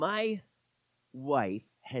My wife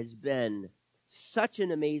has been such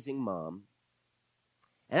an amazing mom.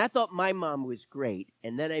 And I thought my mom was great.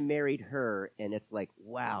 And then I married her, and it's like,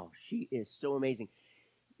 wow, she is so amazing.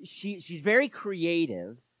 She's very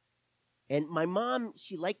creative. And my mom,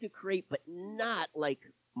 she liked to create, but not like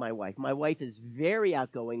my wife. My wife is very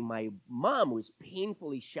outgoing. My mom was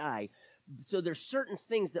painfully shy. So there's certain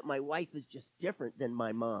things that my wife is just different than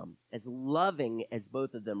my mom, as loving as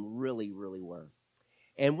both of them really, really were.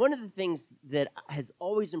 And one of the things that has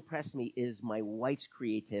always impressed me is my wife's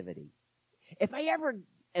creativity. If I ever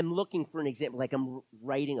am looking for an example, like I'm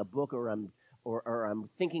writing a book or I'm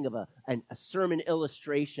thinking of a sermon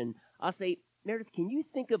illustration, I'll say, Meredith, can you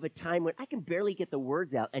think of a time when I can barely get the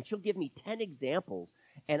words out, and she'll give me 10 examples,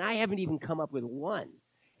 and I haven't even come up with one.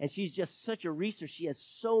 And she's just such a resource. She has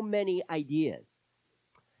so many ideas.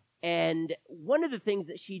 And one of the things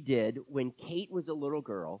that she did when Kate was a little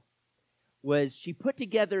girl was she put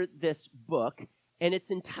together this book, and it's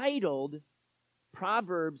entitled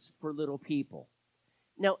Proverbs for Little People.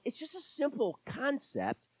 Now, it's just a simple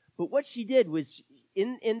concept, but what she did was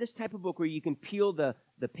in this type of book where you can peel the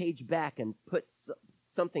page back and put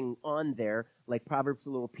something on there, like Proverbs for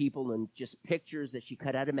Little People, and just pictures that she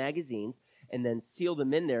cut out of magazines, and then seal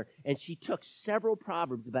them in there. And she took several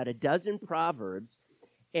proverbs, about a dozen proverbs,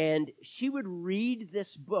 and she would read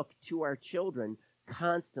this book to our children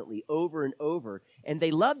constantly, over and over. And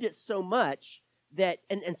they loved it so much that,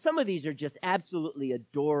 and some of these are just absolutely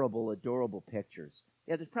adorable, adorable pictures.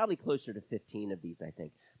 Yeah, there's probably closer to 15 of these, I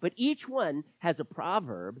think. But each one has a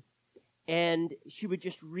proverb, and she would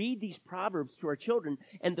just read these proverbs to our children.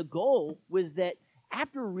 And the goal was that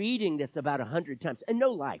after reading this about 100 times, and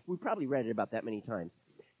no lie, we probably read it about that many times,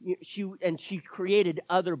 she created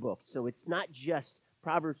other books. So it's not just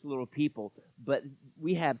Proverbs for Little People, but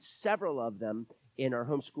we have several of them in our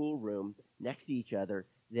homeschool room next to each other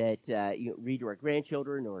that read to our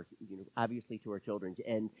grandchildren, or obviously to our children.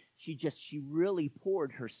 And she really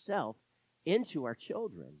poured herself into our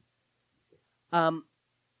children.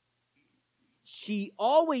 She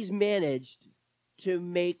always managed to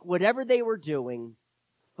make whatever they were doing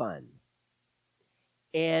fun.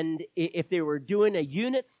 And if they were doing a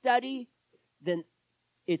unit study, then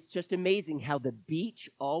it's just amazing how the beach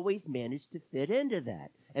always managed to fit into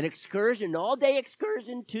that. An excursion, all-day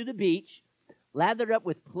excursion to the beach, lathered up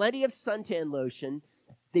with plenty of suntan lotion.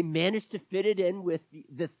 They managed to fit it in with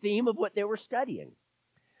the theme of what they were studying.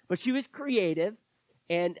 But she was creative,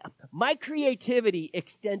 and my creativity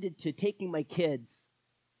extended to taking my kids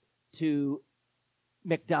to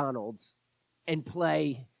McDonald's and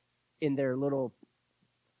play in their little,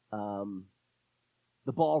 the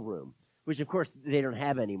ballroom, which of course they don't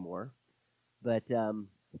have anymore. But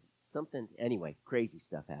anyway, crazy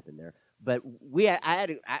stuff happened there. But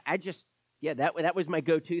that was my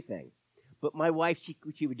go-to thing. But my wife,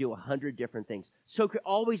 she would do 100 different things. So could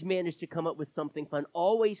always manage to come up with something fun,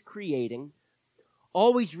 always creating,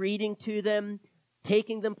 always reading to them,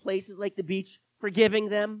 taking them places like the beach, forgiving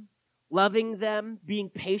them, loving them, being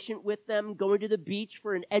patient with them, going to the beach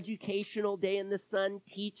for an educational day in the sun,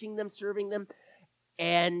 teaching them, serving them.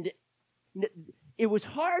 And it was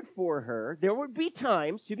hard for her. There would be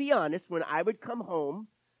times, to be honest, when I would come home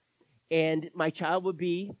and my child would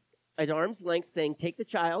be at arm's length saying, take the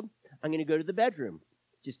child, I'm going to go to the bedroom.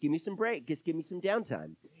 Just give me some break. Just give me some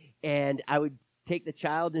downtime. And I would take the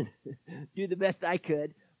child and do the best I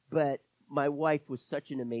could. But my wife was such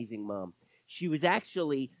an amazing mom. She was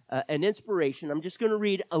actually an inspiration. I'm just going to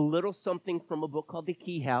read a little something from a book called The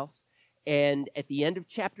Key House. And at the end of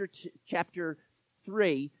chapter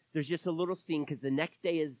 3, there's just a little scene, because the next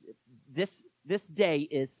day is, this day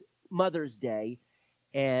is Mother's Day.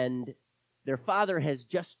 And their father has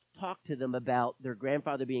just talked to them about their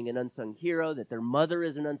grandfather being an unsung hero, that their mother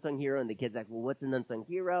is an unsung hero, and the kid's like, well, what's an unsung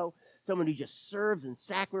hero? Someone who just serves and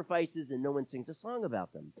sacrifices, and no one sings a song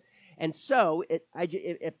about them. And so I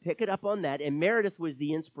pick it up on that, and Meredith was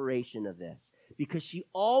the inspiration of this, because she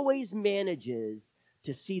always manages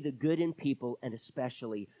to see the good in people, and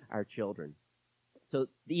especially our children. So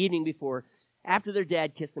the evening before, after their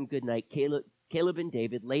dad kissed them goodnight, Caleb and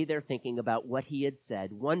David lay there thinking about what he had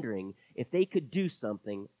said, wondering if they could do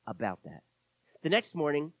something about that. The next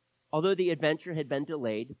morning, although the adventure had been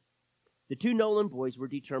delayed, the two Nolan boys were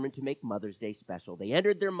determined to make Mother's Day special. They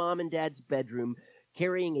entered their mom and dad's bedroom,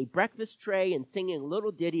 carrying a breakfast tray and singing a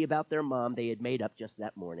little ditty about their mom they had made up just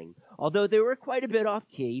that morning. Although they were quite a bit off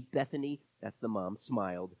key, Bethany, that's the mom,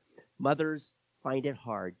 smiled. Mothers find it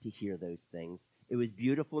hard to hear those things. It was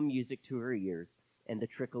beautiful music to her ears, and the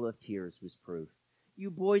trickle of tears was proof.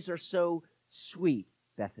 You boys are so sweet,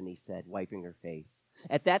 Bethany said, wiping her face.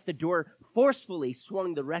 At that, the door forcefully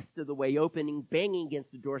swung the rest of the way opening, banging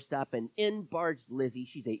against the doorstop, and in barged Lizzie.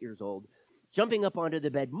 She's 8 years old, jumping up onto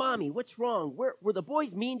the bed. "Mommy, what's wrong? Were the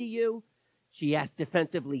boys mean to you?" she asked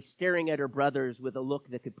defensively, staring at her brothers with a look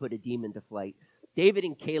that could put a demon to flight. David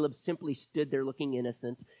and Caleb simply stood there looking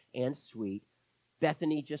innocent and sweet.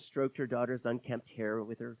 Bethany just stroked her daughter's unkempt hair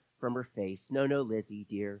from her face. "No, Lizzie,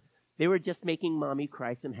 dear. They were just making Mommy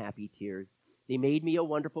cry some happy tears. They made me a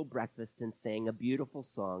wonderful breakfast and sang a beautiful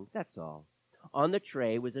song, that's all." On the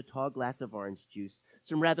tray was a tall glass of orange juice,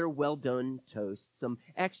 some rather well-done toast, some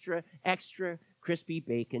extra crispy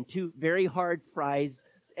bacon, 2 very hard fried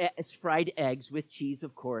eggs with cheese,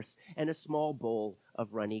 of course, and a small bowl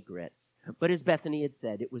of runny grits. But as Bethany had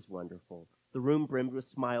said, it was wonderful. The room brimmed with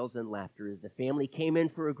smiles and laughter as the family came in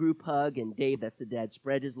for a group hug, and Dave, that's the dad,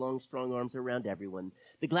 spread his long, strong arms around everyone.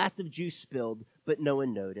 The glass of juice spilled, but no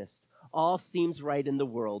one noticed. All seems right in the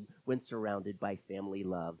world when surrounded by family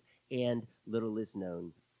love, and little is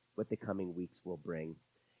known what the coming weeks will bring.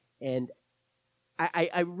 And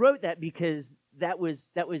I wrote that because that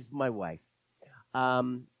was my wife.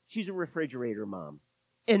 She's a refrigerator mom.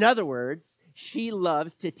 In other words, she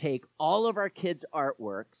loves to take all of our kids'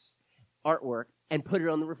 artwork and put it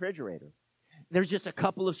on the refrigerator. There's just a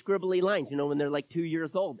couple of scribbly lines, when they're like 2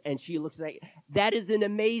 years old, and she looks like, "That is an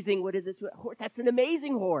amazing, what is this? That's an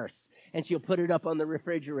amazing horse." And she'll put it up on the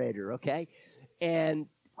refrigerator, okay? And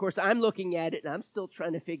of course, I'm looking at it, and I'm still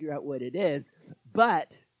trying to figure out what it is,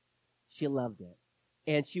 but she loved it.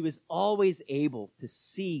 And she was always able to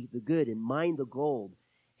see the good and mind the gold.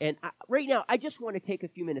 And right now, I just want to take a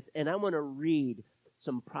few minutes, and I want to read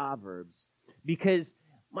some Proverbs, because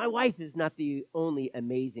my wife is not the only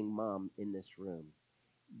amazing mom in this room.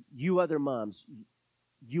 You other moms,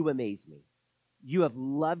 you amaze me. You have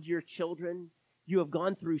loved your children. You have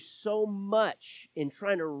gone through so much in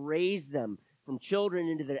trying to raise them from children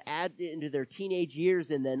into their teenage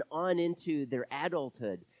years and then on into their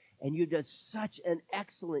adulthood. And you've done such an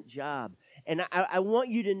excellent job. And I want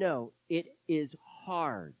you to know it is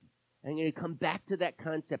hard. I'm going to come back to that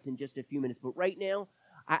concept in just a few minutes. But right now,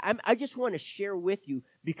 I just want to share with you,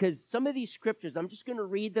 because some of these scriptures, I'm just going to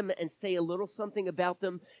read them and say a little something about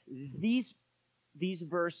them. These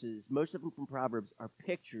verses, most of them from Proverbs, are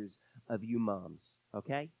pictures of you moms,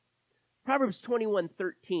 okay? Proverbs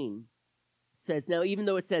 21:13 says, now even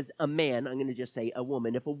though it says a man, I'm going to just say a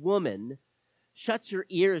woman. If a woman shuts her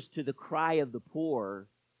ears to the cry of the poor,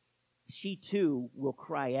 she too will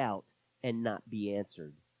cry out and not be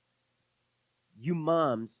answered. You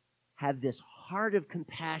moms have this heart of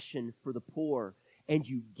compassion for the poor, and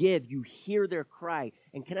you hear their cry.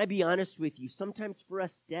 And can I be honest with you? Sometimes for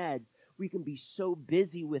us dads, we can be so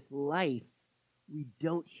busy with life, we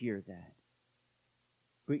don't hear that.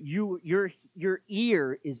 But your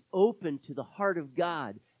ear is open to the heart of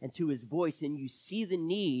God and to his voice, and you see the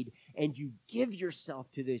need, and you give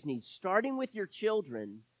yourself to those needs, starting with your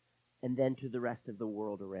children and then to the rest of the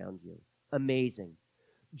world around you. Amazing.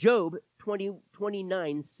 Job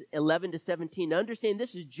 29:11-17. Now understand,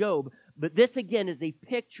 this is Job, but this again is a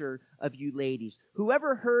picture of you ladies.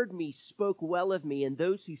 Whoever heard me spoke well of me, and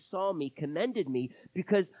those who saw me commended me,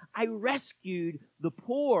 because I rescued the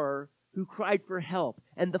poor who cried for help,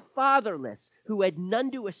 and the fatherless who had none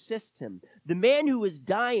to assist him. The man who was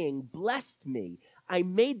dying blessed me. I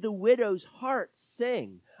made the widow's heart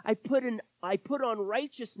sing. I put on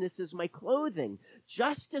righteousness as my clothing.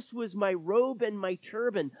 Justice was my robe and my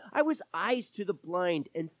turban. I was eyes to the blind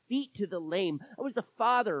and feet to the lame. I was a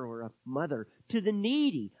father or a mother to the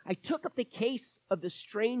needy. I took up the case of the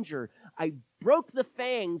stranger. I broke the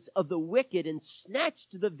fangs of the wicked and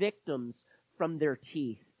snatched the victims from their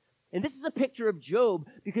teeth. And this is a picture of Job,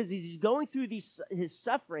 because as he's going through his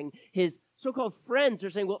suffering, his so-called friends are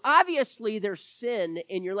saying, well, obviously there's sin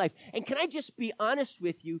in your life. And can I just be honest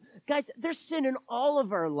with you? Guys, there's sin in all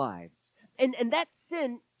of our lives. And that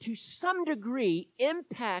sin, to some degree,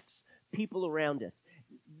 impacts people around us.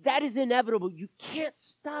 That is inevitable. You can't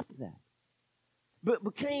stop that.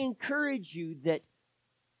 But can I encourage you that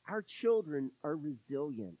our children are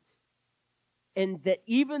resilient? And that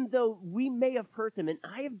even though we may have hurt them, and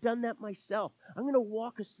I have done that myself, I'm going to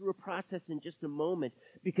walk us through a process in just a moment,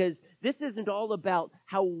 because this isn't all about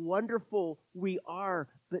how wonderful we are,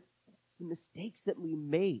 but the mistakes that we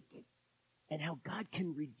make and how God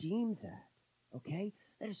can redeem that, okay?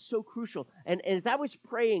 That is so crucial. And as I was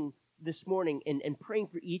praying this morning and praying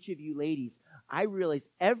for each of you ladies, I realized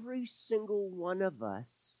every single one of us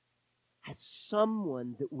has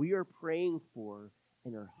someone that we are praying for,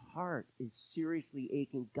 and our heart is seriously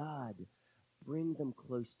aching. God, bring them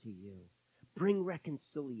close to you. Bring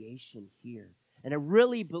reconciliation here. And I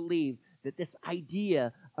really believe that this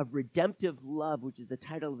idea of redemptive love, which is the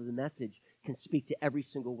title of the message, can speak to every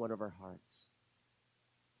single one of our hearts.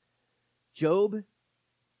 Job,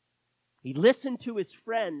 he listened to his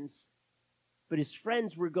friends, but his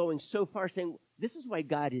friends were going so far saying, this is why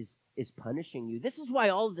God is punishing you. This is why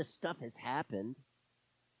all of this stuff has happened.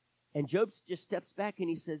 And Job just steps back and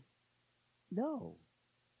he says, no,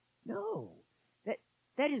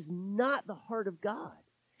 that is not the heart of God.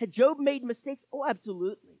 Had Job made mistakes? Oh,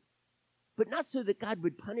 absolutely. But not so that God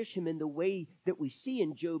would punish him in the way that we see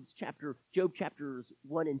in Job chapters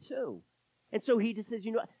 1 and 2. And so he just says,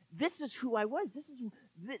 this is who I was. This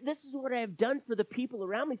is what I have done for the people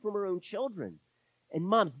around me, for my own children. And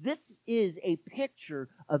moms, this is a picture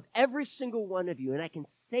of every single one of you, and I can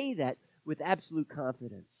say that with absolute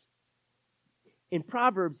confidence. In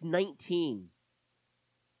Proverbs 19,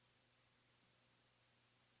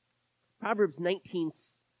 Proverbs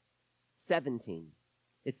 19:17,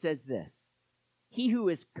 it says this: he who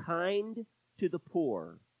is kind to the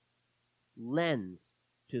poor lends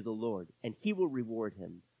to the Lord, and he will reward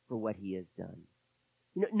him for what he has done.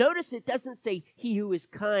 Notice it doesn't say he who is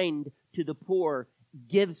kind to the poor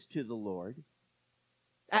gives to the Lord.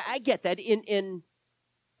 I get that. In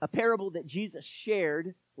a parable that Jesus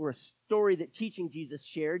shared, or a story that teaching Jesus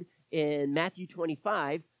shared in Matthew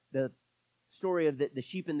 25, the story of the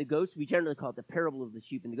sheep and the goats, we generally call it the parable of the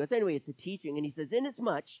sheep and the goats. Anyway, it's a teaching, and he says,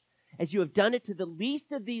 inasmuch as you have done it to the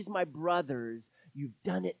least of these my brothers, you've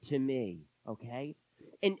done it to me. Okay?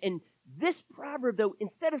 And this proverb, though,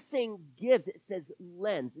 instead of saying gives, it says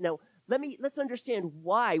lends. Now, let's understand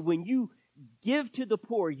why when you give to the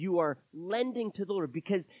poor, you are lending to the Lord.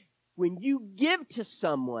 Because when you give to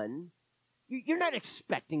someone, you're not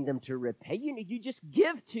expecting them to repay. You just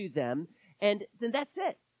give to them, and then that's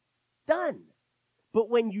it. Done. But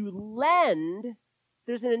when you lend,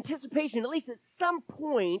 there's an anticipation, at least at some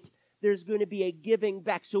point, there's going to be a giving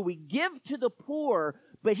back. So we give to the poor,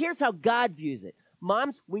 but here's how God views it.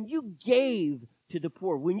 Moms, when you gave to the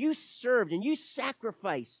poor, when you served and you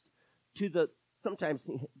sacrificed to sometimes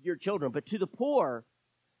your children, but to the poor,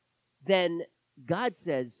 then God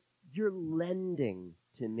says, you're lending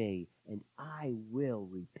to me, and I will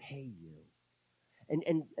repay you.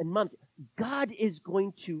 And moms, God is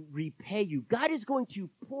going to repay you. God is going to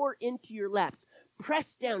pour into your laps,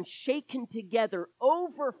 pressed down, shaken together,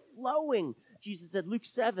 overflowing. Jesus said, Luke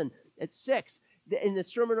 7:6, in the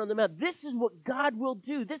Sermon on the Mount, this is what God will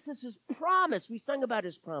do. This is his promise. We sung about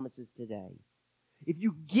his promises today. If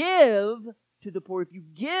you give to the poor, if you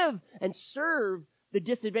give and serve the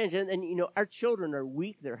disadvantaged, and our children are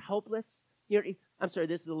weak, they're helpless. I'm sorry,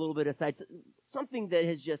 this is a little bit aside. Something that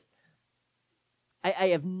has just, I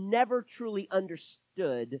have never truly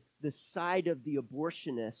understood the side of the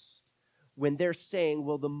abortionist when they're saying,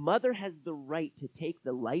 well, the mother has the right to take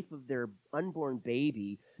the life of their unborn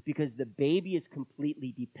baby because the baby is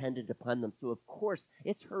completely dependent upon them. So, of course,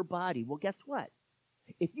 it's her body. Well, guess what?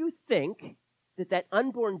 If you think that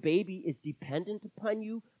unborn baby is dependent upon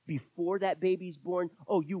you before that baby's born,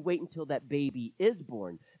 oh, you wait until that baby is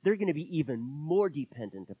born. They're going to be even more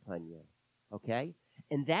dependent upon you, okay?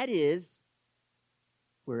 And that is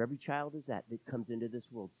where every child is at that comes into this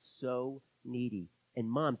world, so needy. And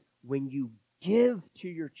moms, when you give to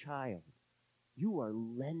your child, you are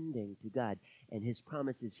lending to God. And his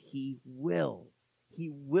promise is he will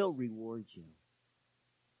reward you.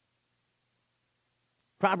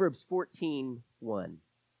 Proverbs 14:1.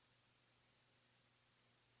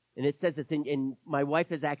 And it says this, and my wife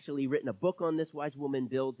has actually written a book on this, Wise Woman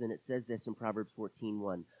Builds, and it says this in Proverbs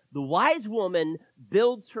 14:1. The wise woman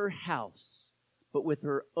builds her house, but with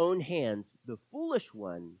her own hands, the foolish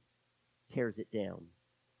one tears it down.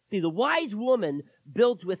 See, the wise woman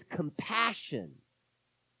builds with compassion.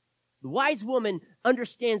 The wise woman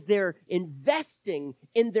understands they're investing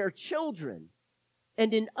in their children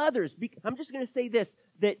and in others. I'm just going to say this,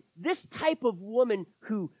 that this type of woman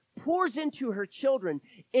who pours into her children,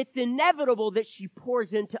 it's inevitable that she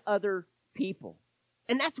pours into other people.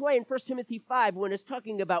 And that's why in 1 Timothy 5, when it's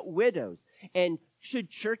talking about widows, and should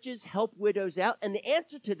churches help widows out? And the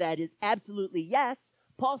answer to that is absolutely yes.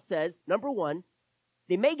 Paul says, number one,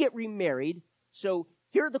 they may get remarried, so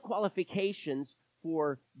here are the qualifications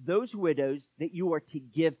for those widows that you are to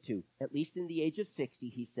give to, at least in the age of 60,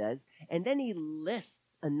 he says. And then he lists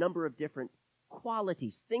a number of different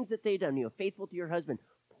qualities, things that they've done, faithful to your husband,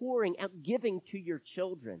 pouring out, giving to your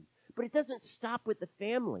children. But it doesn't stop with the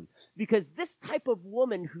family, because this type of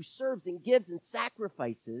woman who serves and gives and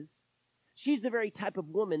sacrifices, she's the very type of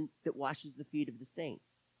woman that washes the feet of the saints.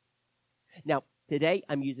 Now, today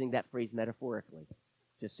I'm using that phrase metaphorically,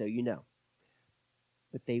 just so you know.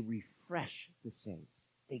 But they refresh the saints.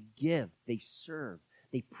 They give, they serve,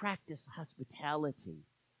 they practice hospitality.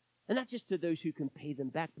 And not just to those who can pay them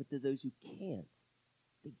back, but to those who can't.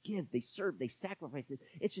 They give, they serve, they sacrifice.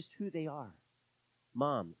 It's just who they are.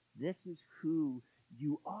 Moms, this is who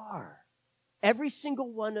you are. Every single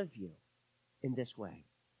one of you in this way.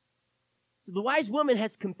 So the wise woman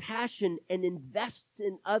has compassion and invests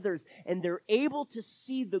in others, and they're able to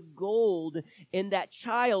see the gold in that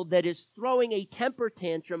child that is throwing a temper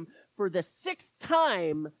tantrum for the 6th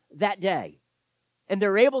time that day. And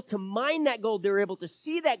they're able to mine that gold, they're able to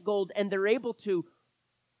see that gold, and they're able to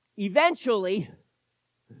eventually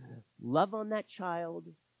love on that child,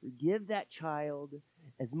 forgive that child,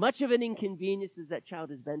 as much of an inconvenience as that child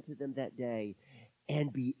has been to them that day,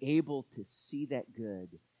 and be able to see that good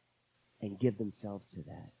and give themselves to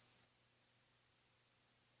that.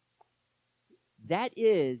 That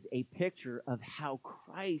is a picture of how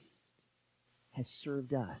Christ has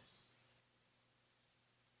served us.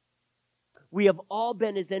 We have all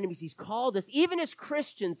been his enemies. He's called us, even as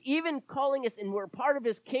Christians, even calling us, and we're part of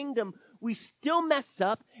his kingdom, we still mess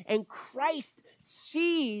up, and Christ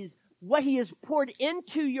sees what he has poured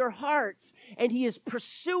into your hearts, and he is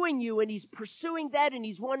pursuing you, and he's pursuing that, and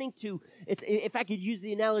he's wanting to, if I could use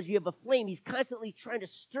the analogy of a flame, he's constantly trying to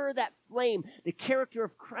stir that flame, the character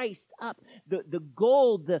of Christ up, the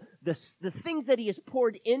gold, the things that he has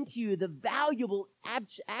poured into you, the valuable,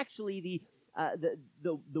 actually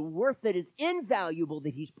the worth that is invaluable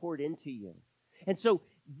that he's poured into you. And so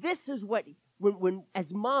this is what, when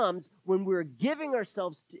as moms, when we're giving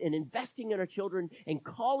ourselves to, and investing in our children and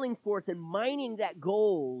calling forth and mining that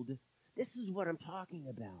gold, this is what I'm talking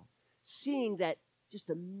about. Seeing that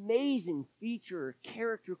just amazing feature,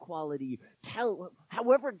 character quality, talent,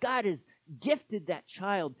 however God has gifted that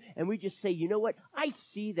child, and we just say, you know what, I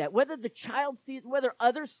see that. Whether the child sees it, whether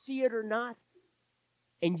others see it or not,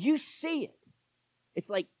 and you see it. It's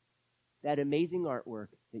like that amazing artwork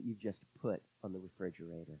that you've just put on the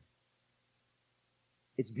refrigerator.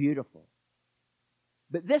 It's beautiful.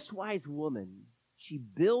 But this wise woman, she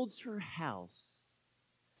builds her house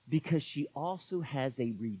because she also has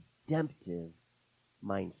a redemptive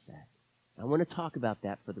mindset. I want to talk about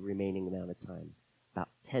that for the remaining amount of time, about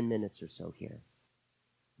 10 minutes or so here.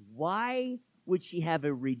 Why would she have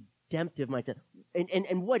a redemptive mindset?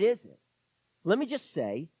 And what is it? Let me just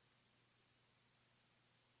say,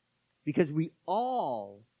 because we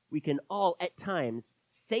can all at times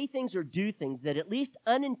say things or do things that at least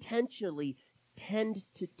unintentionally tend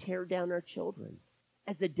to tear down our children.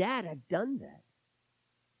 As a dad, I've done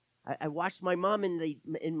that. I watched my mom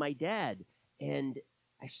and my dad, and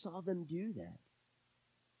I saw them do that.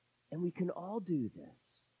 And we can all do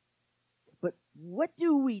this. But what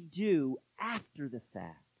do we do after the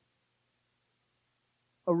fact?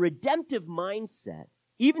 A redemptive mindset,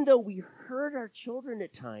 even though we hurt our children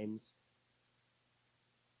at times,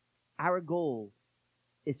 our goal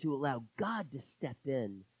is to allow God to step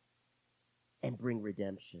in and bring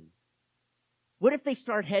redemption. What if they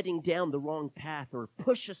start heading down the wrong path or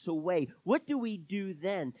push us away? What do we do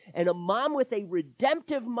then? And a mom with a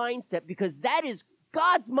redemptive mindset, because that is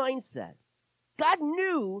God's mindset. God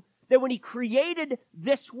knew that when he created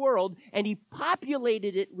this world and he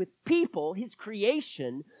populated it with people, his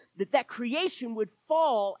creation, that creation would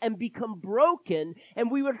fall and become broken and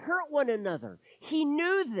we would hurt one another. He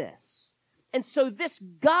knew this. And so this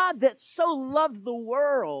God that so loved the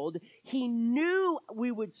world, he knew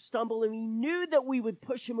we would stumble and he knew that we would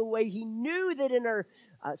push him away. He knew that in our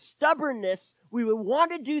stubbornness, we would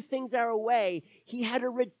want to do things our way. He had a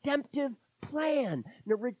redemptive plan.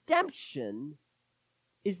 Now, redemption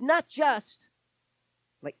is not just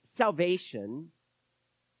like salvation.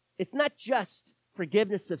 It's not just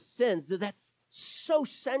forgiveness of sins, though that's so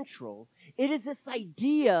central. It is this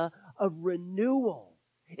idea of renewal.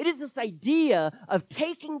 It is this idea of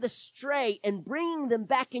taking the stray and bringing them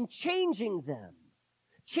back and changing them,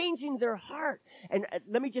 changing their heart. And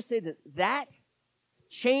let me just say that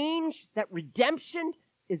change, that redemption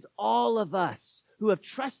is all of us who have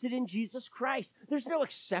trusted in Jesus Christ. There's no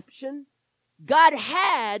exception. God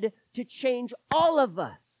had to change all of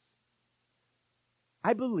us.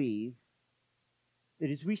 I believe that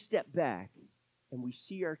as we step back and we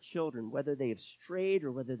see our children, whether they have strayed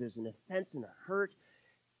or whether there's an offense and a hurt,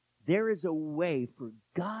 there is a way for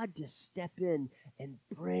God to step in and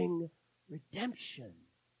bring redemption,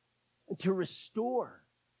 and to restore.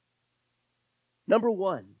 Number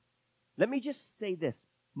one, let me just say this,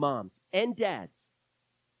 moms and dads,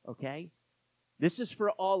 okay? This is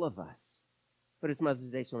for all of us, but it's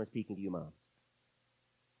Mother's Day, so I'm speaking to you moms.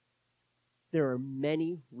 There are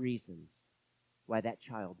many reasons why that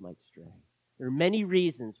child might stray. There are many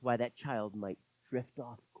reasons why that child might drift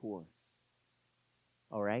off course.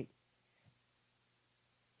 All right?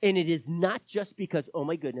 And it is not just because, oh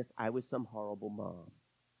my goodness, I was some horrible mom.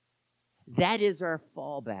 That is our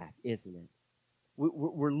fallback, isn't it?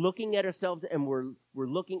 We're looking at ourselves and we're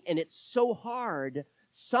looking, and it's so hard.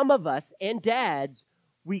 Some of us and dads,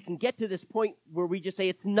 we can get to this point where we just say,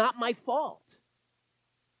 it's not my fault.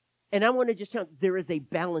 And I want to just tell you, there is a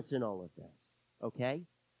balance in all of this, okay?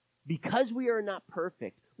 Because we are not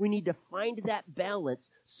perfect, we need to find that balance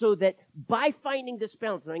so that by finding this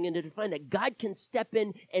balance, and I'm going to define that, God can step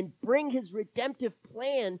in and bring his redemptive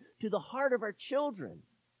plan to the heart of our children.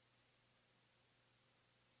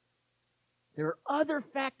 There are other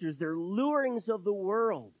factors, there are lurings of the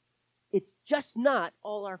world. It's just not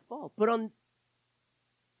all our fault. But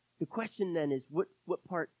the question then is, what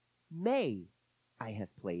part may I have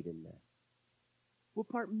played in this? What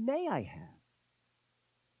part may I have?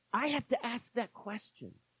 I have to ask that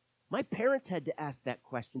question. My parents had to ask that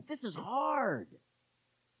question. This is hard.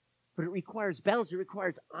 But it requires balance. It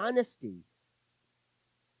requires honesty.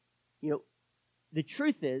 You know, the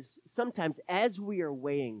truth is, sometimes as we are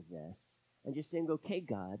weighing this and just saying, okay,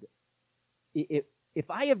 God, if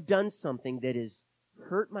I have done something that has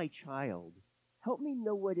hurt my child, help me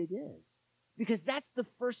know what it is. Because that's the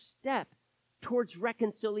first step towards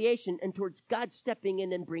reconciliation and towards God stepping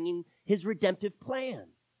in and bringing his redemptive plan.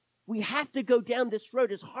 We have to go down this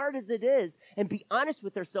road as hard as it is and be honest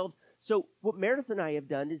with ourselves. So what Meredith and I have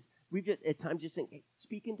done is we've just at times just saying, hey,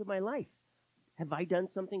 speak into my life. Have I done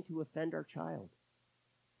something to offend our child?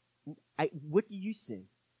 What do you see?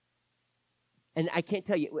 And I can't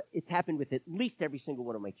tell you, it's happened with at least every single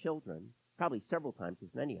one of my children, probably several times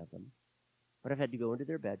with many of them. But I've had to go into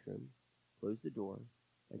their bedroom, close the door,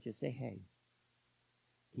 and just say, hey,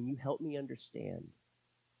 can you help me understand?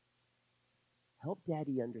 Help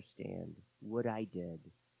Daddy understand what I did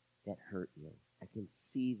that hurt you. I can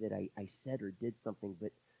see that I said or did something,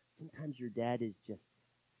 but sometimes your dad is just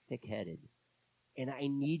thick-headed. And I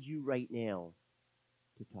need you right now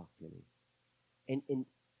to talk to me. And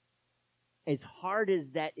as hard as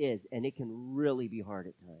that is, and it can really be hard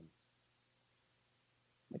at times,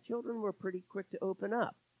 my children were pretty quick to open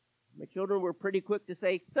up. My children were pretty quick to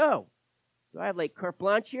say, so, do I have like carte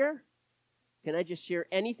blanche here? Can I just share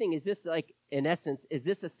anything? Is this like, in essence, is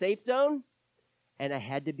this a safe zone? And I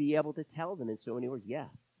had to be able to tell them in so many words, yeah,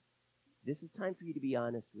 this is time for you to be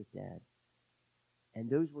honest with Dad. And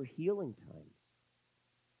those were healing times.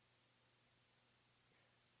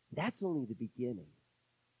 That's only the beginning.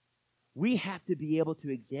 We have to be able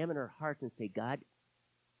to examine our hearts and say, God,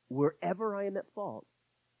 wherever I am at fault,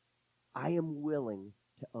 I am willing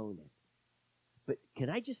to own it. But can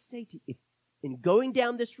I just say to you, if in going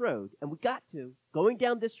down this road, and we got to, going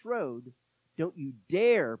down this road, don't you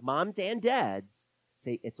dare, moms and dads,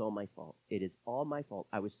 say, it's all my fault. It is all my fault.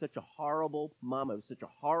 I was such a horrible mom. I was such a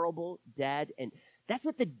horrible dad. And that's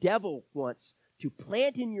what the devil wants to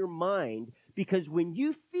plant in your mind, because when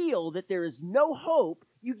you feel that there is no hope,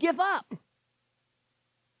 you give up.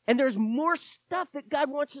 And there's more stuff that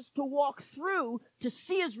God wants us to walk through to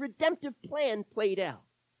see his redemptive plan played out.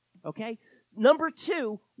 Okay? Number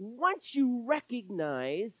 2, once you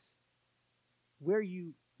recognize where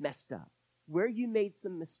you messed up, where you made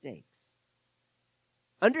some mistakes,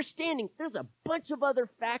 understanding there's a bunch of other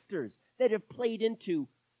factors that have played into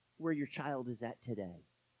where your child is at today.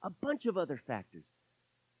 A bunch of other factors.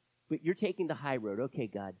 But you're taking the high road. Okay,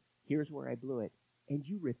 God, here's where I blew it. And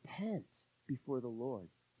you repent before the Lord.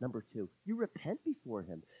 Number 2, you repent before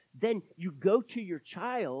him. Then you go to your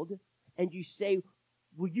child and you say,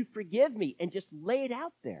 will you forgive me? And just lay it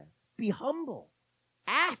out there. Be humble.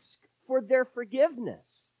 Ask for their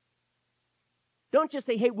forgiveness. Don't just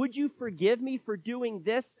say, hey, would you forgive me for doing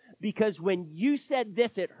this? Because when you said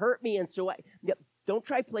this, it hurt me. And so don't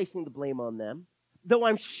try placing the blame on them. Though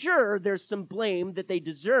I'm sure there's some blame that they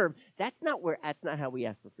deserve. That's not how we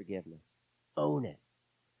ask for forgiveness. Own it.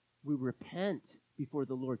 We repent before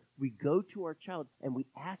the Lord. We go to our child and we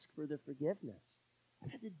ask for their forgiveness.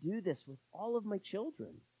 I've had to do this with all of my children.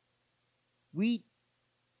 We're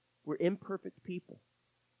imperfect people.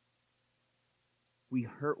 We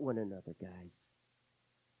hurt one another, guys.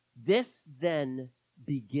 This then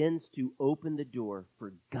begins to open the door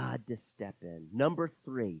for God to step in. Number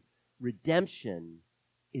 3, redemption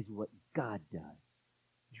is what God does.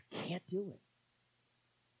 You can't do it.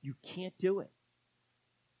 You can't do it.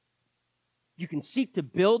 You can seek to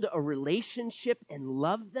build a relationship and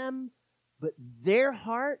love them, but their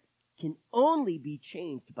heart can only be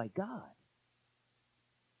changed by God.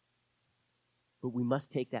 But we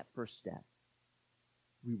must take that first step.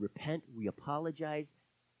 We repent, we apologize.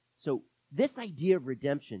 So this idea of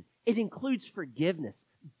redemption, it includes forgiveness.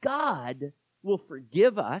 God will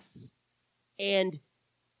forgive us and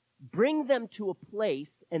bring them to a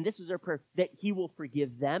place, and this is our prayer, that he will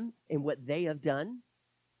forgive them and what they have done.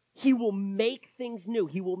 He will make things new.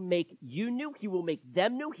 He will make you new. He will make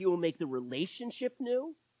them new. He will make the relationship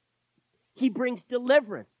new. He brings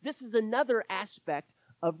deliverance. This is another aspect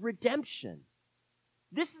of redemption.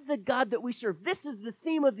 This is the God that we serve. This is the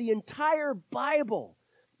theme of the entire Bible.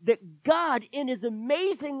 That God, in his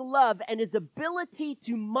amazing love and his ability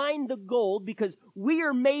to mine the gold, because we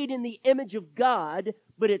are made in the image of God,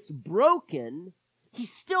 but it's broken, he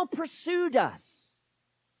still pursued us.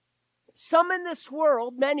 Some in this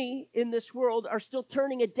world, many in this world, are still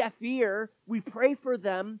turning a deaf ear. We pray for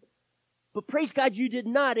them, but praise God you did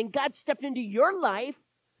not. And God stepped into your life.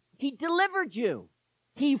 He delivered you.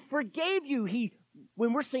 He forgave you.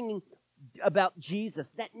 When we're singing about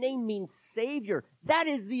Jesus, that name means Savior. That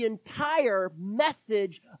is the entire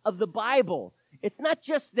message of the Bible. It's not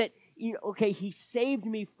just that, he saved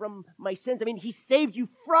me from my sins. I mean, he saved you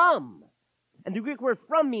from. And the Greek word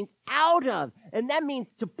from means out of. And that means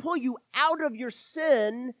to pull you out of your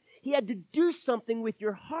sin, he had to do something with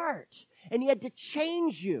your heart. And he had to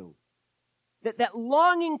change you. That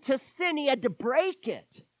longing to sin, he had to break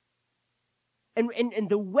it. And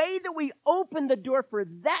the way that we open the door for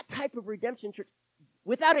that type of redemption, church,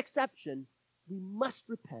 without exception, we must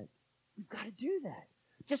repent. We've got to do that.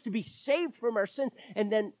 Just to be saved from our sins,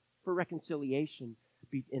 and then for reconciliation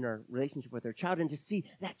in our relationship with our child, and to see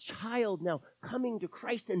that child now coming to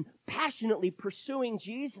Christ and passionately pursuing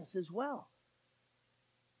Jesus as well.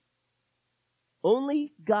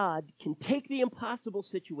 Only God can take the impossible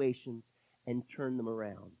situations and turn them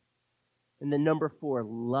around. And then number 4,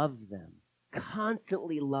 love them.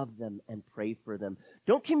 Constantly love them and pray for them.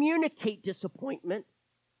 Don't communicate disappointment.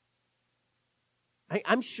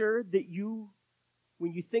 I'm sure that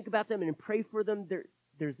when you think about them and pray for them,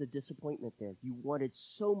 there's a disappointment there. You wanted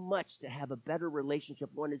so much to have a better relationship,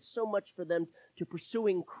 wanted so much for them to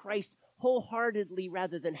pursuing Christ wholeheartedly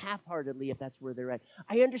rather than half-heartedly, if that's where they're at.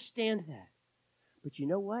 I understand that. But you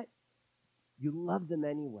know what? You love them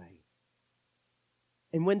anyway.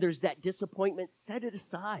 And when there's that disappointment, set it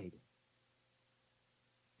aside.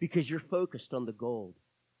 Because you're focused on the gold.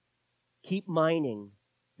 Keep mining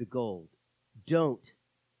the gold. Don't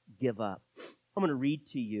give up. I'm going to read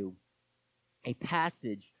to you a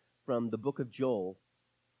passage from the book of Joel,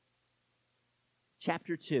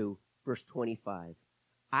 chapter 2, verse 25.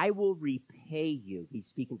 I will repay you. He's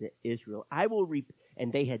speaking to Israel.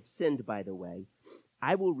 And they had sinned, by the way.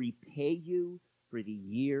 I will repay you for the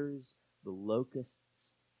years the locusts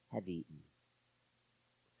have eaten.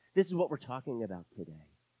 This is what we're talking about today.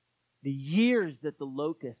 The years that the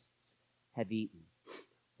locusts have eaten.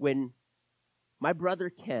 When my brother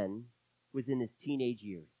Ken was in his teenage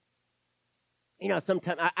years.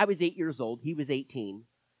 Sometime I was 8 years old, he was 18,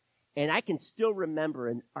 and I can still remember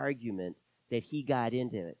an argument that he got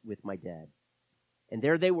into it with my dad. And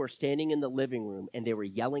there they were standing in the living room, and they were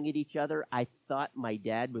yelling at each other. I thought my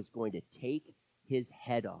dad was going to take his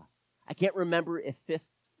head off. I can't remember if fists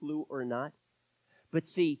flew or not. But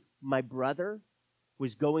see, my brother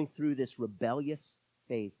was going through this rebellious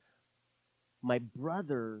phase. My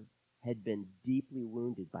brother had been deeply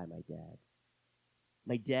wounded by my dad.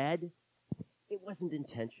 My dad, it wasn't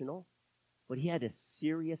intentional, but he had a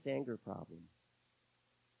serious anger problem.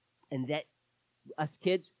 And that, us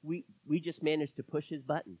kids, we just managed to push his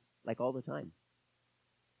buttons, like all the time.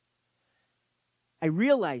 I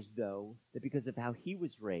realized, though, that because of how he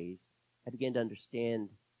was raised, I began to understand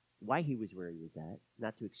why he was where he was at,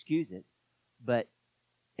 not to excuse it, but,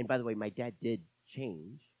 and by the way, my dad did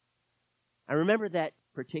change. I remember that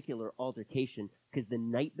particular altercation because the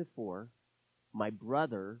night before, my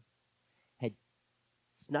brother had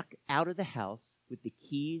snuck out of the house with the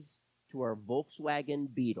keys to our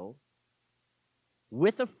Volkswagen Beetle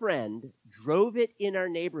with a friend, drove it in our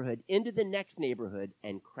neighborhood into the next neighborhood,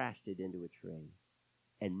 and crashed it into a tree.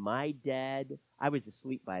 And my dad, I was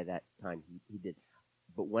asleep by that time, he did.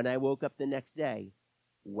 But when I woke up the next day,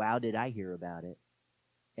 wow, did I hear about it.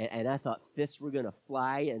 And I thought fists were going to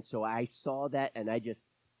fly, and so I saw that, and I just,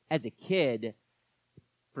 as a kid,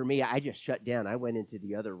 for me, I just shut down. I went into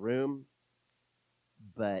the other room,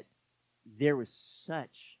 but there was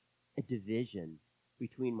such a division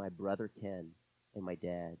between my brother Ken and my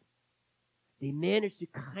dad. They managed to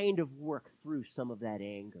kind of work through some of that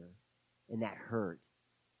anger and that hurt,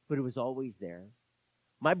 but it was always there.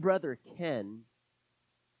 My brother Ken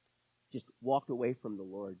just walked away from the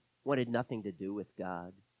Lord, wanted nothing to do with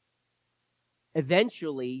God.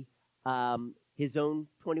 Eventually, his own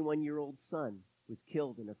 21-year-old son was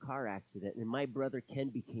killed in a car accident, and my brother Ken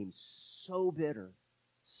became so bitter,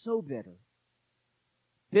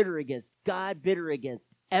 bitter against God, bitter against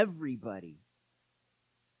everybody.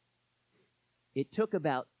 It took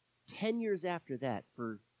about 10 years after that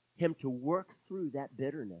for him to work through that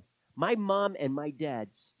bitterness. My mom and my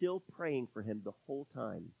dad still praying for him the whole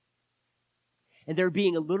time. And there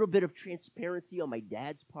being a little bit of transparency on my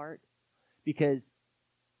dad's part, because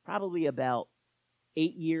probably about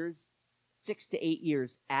 6 to 8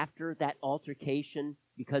 years after that altercation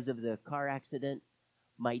because of the car accident,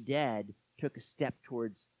 my dad took a step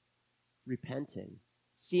towards repenting,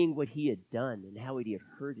 seeing what he had done and how he had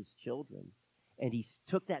hurt his children. And he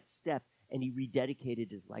took that step and he rededicated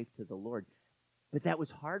his life to the Lord. But that was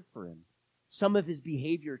hard for him. Some of his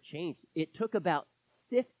behavior changed. It took about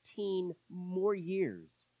 15 more years,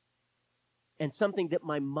 and something that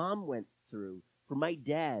my mom went through, for my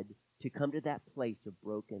dad to come to that place of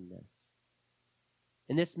brokenness.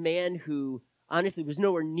 And this man who honestly was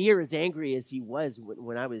nowhere near as angry as he was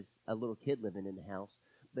when I was a little kid living in the house.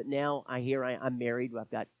 But now I'm married.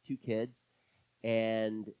 I've got 2 kids,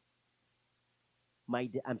 and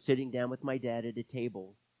I'm sitting down with my dad at a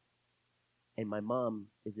table, and my mom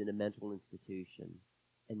is in a mental institution,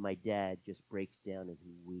 and my dad just breaks down and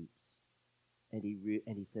he weeps, and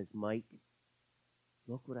he says, "Mike,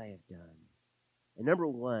 look what I have done." And number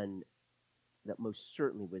one, that most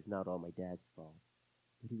certainly was not all my dad's fault,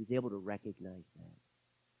 but he was able to recognize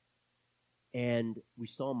that. And we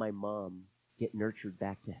saw my mom get nurtured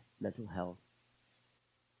back to mental health,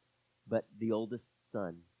 but the oldest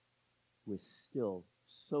son was still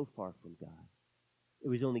so far from God. It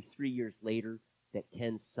was only 3 years later that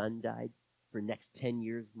Ken's son died. For the next 10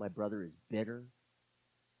 years, my brother is bitter.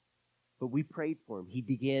 But we prayed for him. He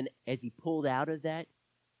began, as he pulled out of that,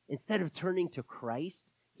 instead of turning to Christ,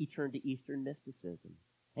 he turned to Eastern mysticism.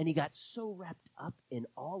 And he got so wrapped up in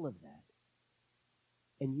all of that.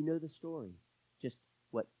 And you know the story. Just,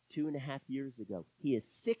 2.5 years ago. He is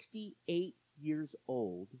 68 years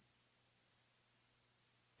old.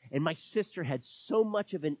 And my sister had so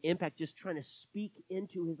much of an impact just trying to speak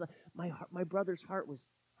into his life. My brother's heart was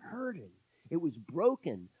hurting. It was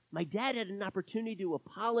broken. My dad had an opportunity to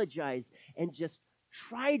apologize and just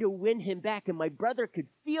try to win him back. And my brother could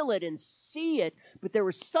feel it and see it. But there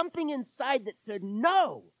was something inside that said,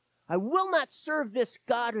 "No, I will not serve this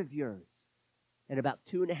God of yours." And about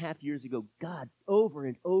 2.5 years ago, God over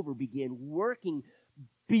and over began working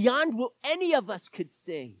beyond what any of us could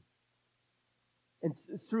see. And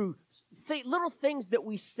through little things that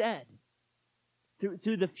we said,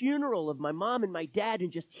 through the funeral of my mom and my dad,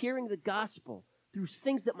 and just hearing the gospel, through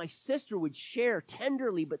things that my sister would share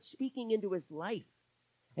tenderly but speaking into his life.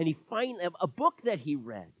 And he finally, a book that he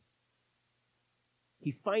read,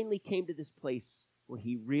 he finally came to this place where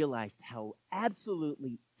he realized how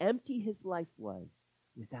absolutely empty his life was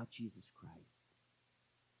without Jesus Christ.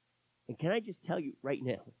 And can I just tell you right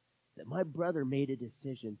now that my brother made a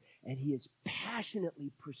decision, and he is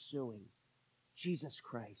passionately pursuing Jesus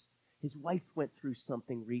Christ. His wife went through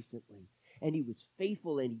something recently, and he was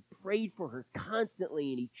faithful, and he prayed for her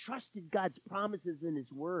constantly, and he trusted God's promises in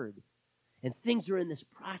his word. And things are in this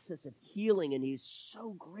process of healing, and he's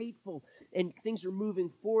so grateful, and things are moving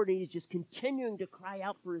forward, and he's just continuing to cry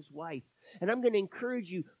out for his wife. And I'm going to encourage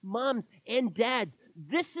you, moms and dads,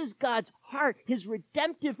 this is God's heart, his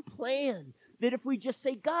redemptive plan, that if we just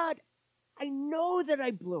say, "God, I know that I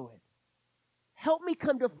blew it. Help me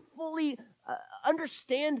come to fully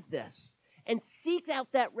understand this and seek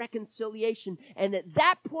out that reconciliation." And at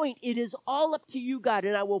that point, it is all up to you, God,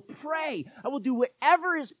 and I will pray. I will do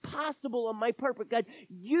whatever is possible on my part. But God,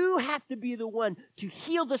 you have to be the one to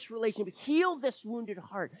heal this relationship, heal this wounded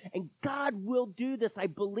heart. And God will do this. I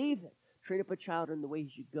believe it. Train up a child in the way he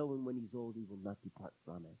should go, and when he's old, he will not depart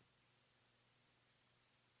from it.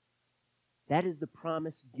 That is the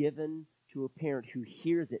promise given to a parent who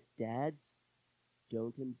hears it. Dads,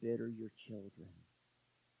 don't embitter your children.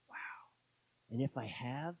 Wow. And if I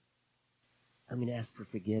have, I'm going to ask for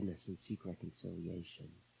forgiveness and seek reconciliation.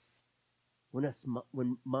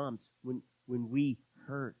 When moms, when we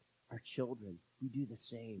hurt our children, we do the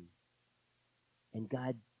same. And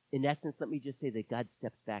God, in essence, let me just say that God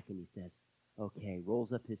steps back and he says, okay,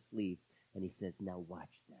 rolls up his sleeves, and he says, "Now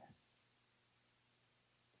watch this."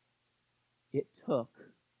 It took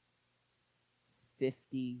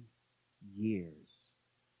 50 years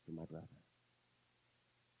for my brother.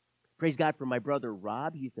 Praise God for my brother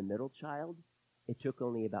Rob. He's the middle child. It took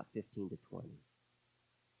only about 15 to 20.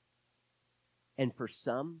 And for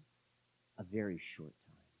some, a very short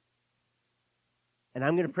time. And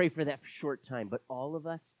I'm going to pray for that short time. But all of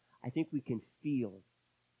us, I think we can feel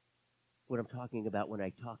what I'm talking about when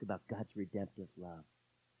I talk about God's redemptive love.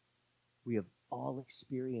 We have all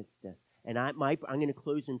experienced this. And I'm going to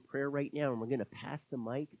close in prayer right now, and we're going to pass the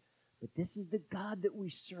mic. But this is the God that we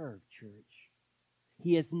serve, church.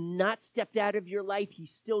 He has not stepped out of your life. He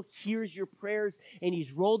still hears your prayers, and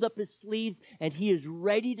he's rolled up his sleeves, and he is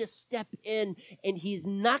ready to step in. And he's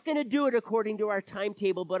not going to do it according to our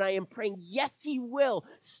timetable, but I am praying, yes, he will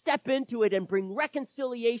step into it and bring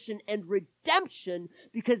reconciliation and redemption,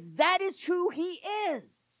 because that is who he is.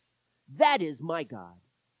 That is my God.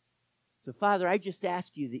 So, Father, I just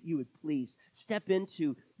ask you that you would please step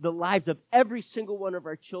into the lives of every single one of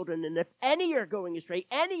our children. And if any are going astray,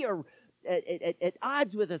 any are at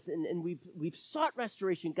odds with us, and we've sought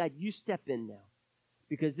restoration, God, you step in now.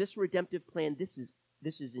 Because this redemptive plan, this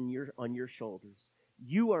is on your shoulders.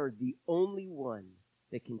 You are the only one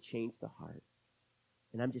that can change the heart.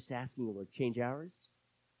 And I'm just asking you, Lord, change ours,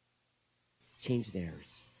 change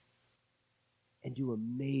theirs, and do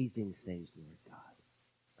amazing things, Lord God.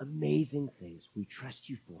 Amazing things. We trust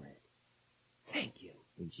you for it. Thank you.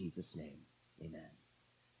 In Jesus' name, amen.